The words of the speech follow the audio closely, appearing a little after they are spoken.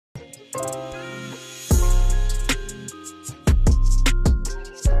What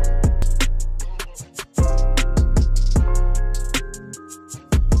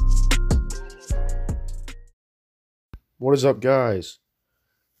is up, guys?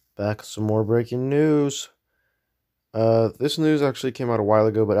 Back with some more breaking news. This news actually came out a while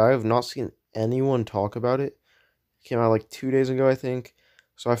ago, but I have not seen anyone talk about it. It came out like 2 days ago, I think.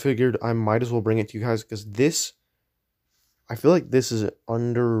 So I figured I might as well bring it to you guys because I feel like this is an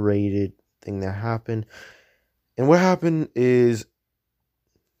underrated thing that happened. And what happened is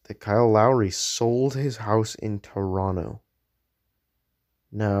that Kyle Lowry sold his house in Toronto.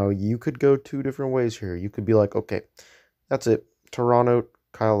 Now, you could go two different ways here. You could be like, okay, that's it. Toronto,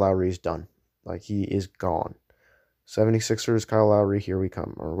 Kyle Lowry is done. Like, he is gone. 76ers, Kyle Lowry, here we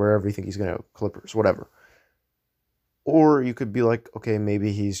come. Or wherever you think he's going to, Clippers, whatever. Or you could be like, okay,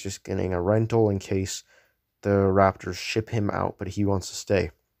 maybe he's just getting a rental in case the Raptors ship him out, but he wants to stay.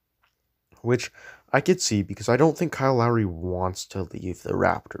 Which I could see because I don't think Kyle Lowry wants to leave the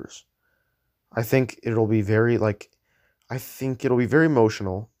Raptors. I think it'll be very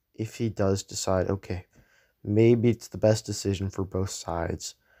emotional if he does decide, okay, maybe it's the best decision for both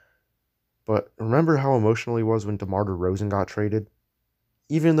sides. But remember how emotional he was when DeMar DeRozan got traded?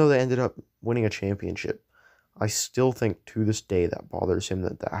 Even though they ended up winning a championship, I still think to this day that bothers him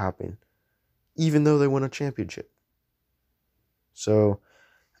that happened. Even though they won a championship. So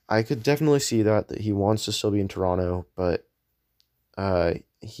I could definitely see that he wants to still be in Toronto, but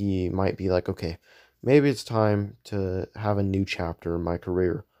he might be like, okay, maybe it's time to have a new chapter in my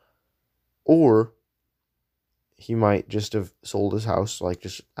career. Or he might just have sold his house, like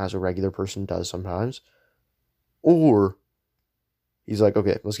just as a regular person does sometimes. Or he's like,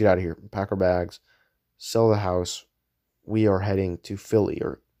 okay, let's get out of here. Pack our bags, sell the house. We are heading to Philly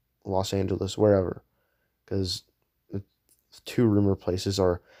or Los Angeles, wherever. Because the two rumor places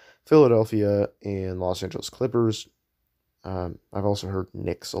are Philadelphia and Los Angeles Clippers. I've also heard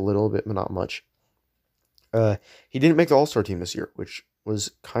Knicks a little bit, but not much. He didn't make the All-Star team this year, which was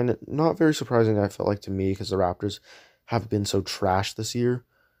kind of not very surprising, I felt like, to me, because the Raptors have been so trash this year.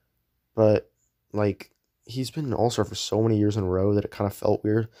 But, like, he's been an All-Star for so many years in a row that it kind of felt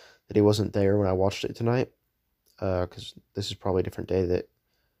weird that he wasn't there when I watched it tonight. Because this is probably a different day that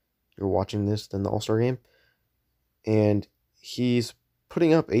you're watching this than the All-Star game. And he's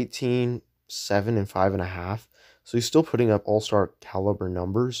putting up 18, 7, and 5.5. So he's still putting up All-Star caliber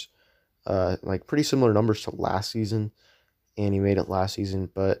numbers. Like pretty similar numbers to last season. And he made it last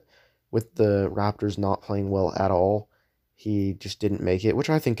season. But with the Raptors not playing well at all, he just didn't make it, which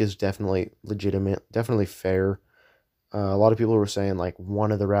I think is definitely legitimate, definitely fair. A lot of people were saying like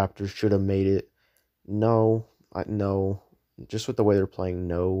one of the Raptors should have made it. No. Just with the way they're playing,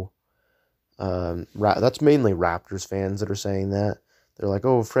 no. That's mainly Raptors fans that are saying that. They're like,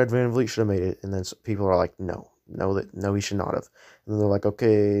 oh, Fred VanVleet should have made it. And then people are like, no, he should not have. And then they're like,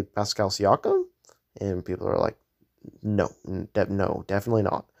 okay, Pascal Siakam? And people are like, no, definitely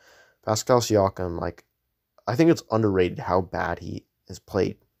not. Pascal Siakam, like, I think it's underrated how bad he has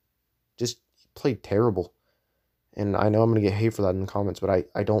played. Just played terrible. And I know I'm going to get hate for that in the comments, but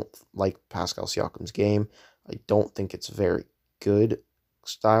I don't like Pascal Siakam's game. I don't think it's very good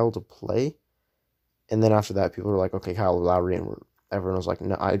style to play. And then after that, people were like, okay, Kyle Lowry, and everyone was like,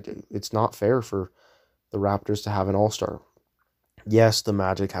 no, it's not fair for the Raptors to have an all-star. Yes, the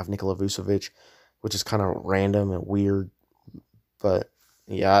Magic have Nikola Vucevic, which is kind of random and weird. But,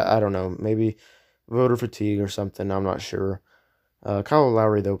 yeah, I don't know. Maybe voter fatigue or something. I'm not sure. Kyle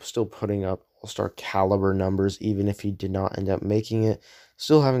Lowry, though, still putting up all-star caliber numbers, even if he did not end up making it.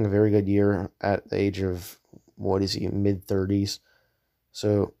 Still having a very good year at the age of, mid-30s.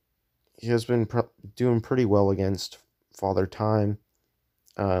 So he has been doing pretty well against Father Time.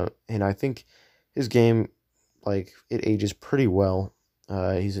 And I think his game, like, it ages pretty well.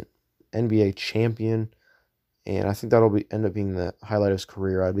 He's an NBA champion, and I think that'll end up being the highlight of his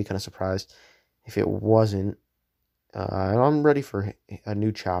career. I'd be kind of surprised if it wasn't. And I'm ready for a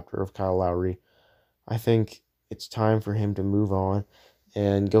new chapter of Kyle Lowry. I think it's time for him to move on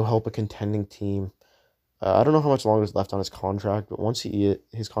and go help a contending team. I don't know how much longer is left on his contract, but once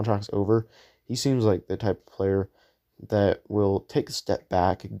his contract's over, he seems like the type of player that will take a step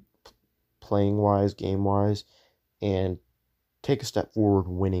back, playing-wise, game-wise, and take a step forward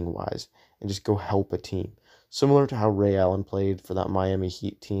winning-wise, and just go help a team. Similar to how Ray Allen played for that Miami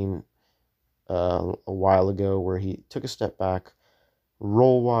Heat team a while ago, where he took a step back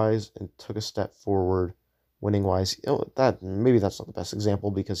role-wise and took a step forward winning-wise. Maybe that's not the best example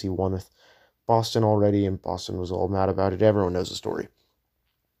because he won with Boston already, and Boston was all mad about it. Everyone knows the story.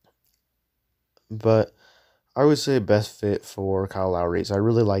 But I would say best fit for Kyle Lowry is I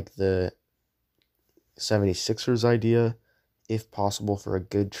really like the 76ers idea, if possible, for a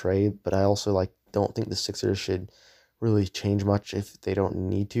good trade, but I also don't think the Sixers should really change much if they don't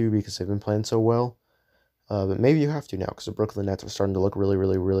need to because they've been playing so well. But maybe you have to now because the Brooklyn Nets are starting to look really,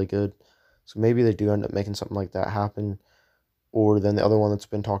 really, really good. So maybe they do end up making something like that happen. Or then the other one that's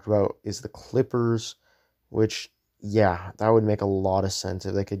been talked about is the Clippers, which, yeah, that would make a lot of sense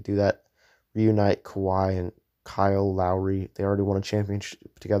if they could do that. Reunite Kawhi and Kyle Lowry. They already won a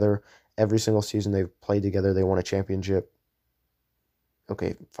championship together. Every single season they've played together, they won a championship.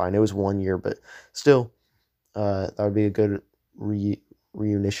 Okay, fine. It was 1 year, but still, that would be a good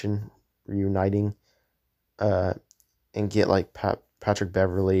reuniting, uh, and get like Patrick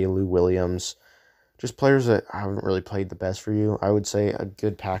Beverly, Lou Williams, just players that haven't really played the best for you. I would say a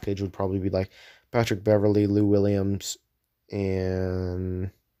good package would probably be like Patrick Beverly, Lou Williams, and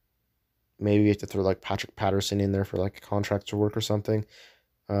maybe you have to throw like Patrick Patterson in there for like a contract to work or something.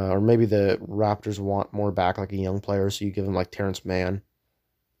 Or maybe the Raptors want more back, like a young player, so you give them like Terrence Mann,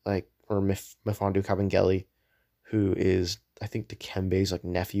 like or Mfiondu Kabengele, who is I think Dikembe's like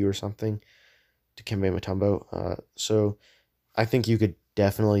nephew or something, Dikembe Mutombo. So I think you could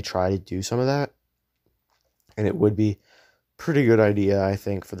definitely try to do some of that, and it would be pretty good idea, I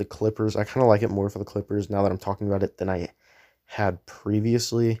think, for the Clippers. I kind of like it more for the Clippers now that I'm talking about it than I had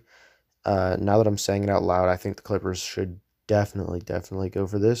previously. Now that I'm saying it out loud, I think the Clippers should definitely go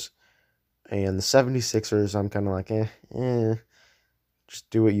for this. And the 76ers, I'm kind of like, just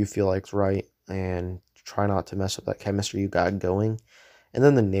do what you feel like's right and try not to mess up that chemistry you got going. And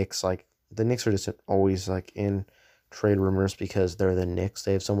then the Knicks, the Knicks are just always like in trade rumors because they're the Knicks.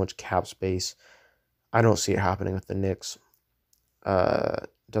 They have so much cap space. I don't see it happening with the Knicks.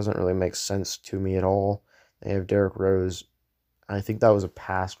 Doesn't really make sense to me at all. They have Derrick Rose. I think that was a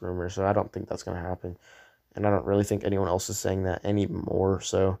past rumor, so I don't think that's going to happen. And I don't really think anyone else is saying that anymore.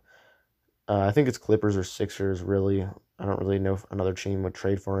 So I think it's Clippers or Sixers, really. I don't really know if another team would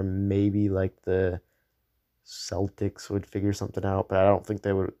trade for him. Maybe like the Celtics would figure something out, but I don't think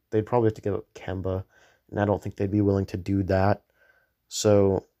they would. They'd probably have to give up Kemba, and I don't think they'd be willing to do that.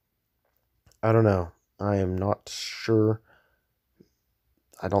 So I don't know. I am not sure.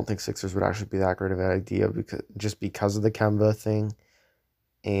 I don't think Sixers would actually be that great of an idea because of the Kemba thing.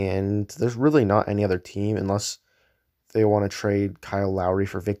 And there's really not any other team unless they want to trade Kyle Lowry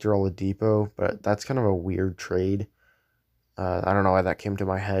for Victor Oladipo, but that's kind of a weird trade. I don't know why that came to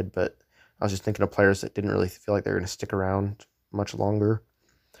my head, but I was just thinking of players that didn't really feel like they're going to stick around much longer.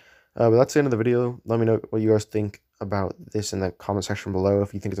 But that's the end of the video. Let me know what you guys think about this in the comment section below.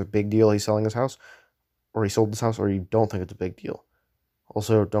 If you think it's a big deal he's selling his house, or he sold his house, or you don't think it's a big deal.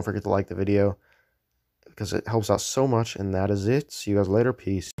 Also, don't forget to like the video because it helps out so much, and that is it. See you guys later.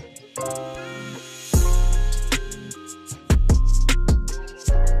 Peace.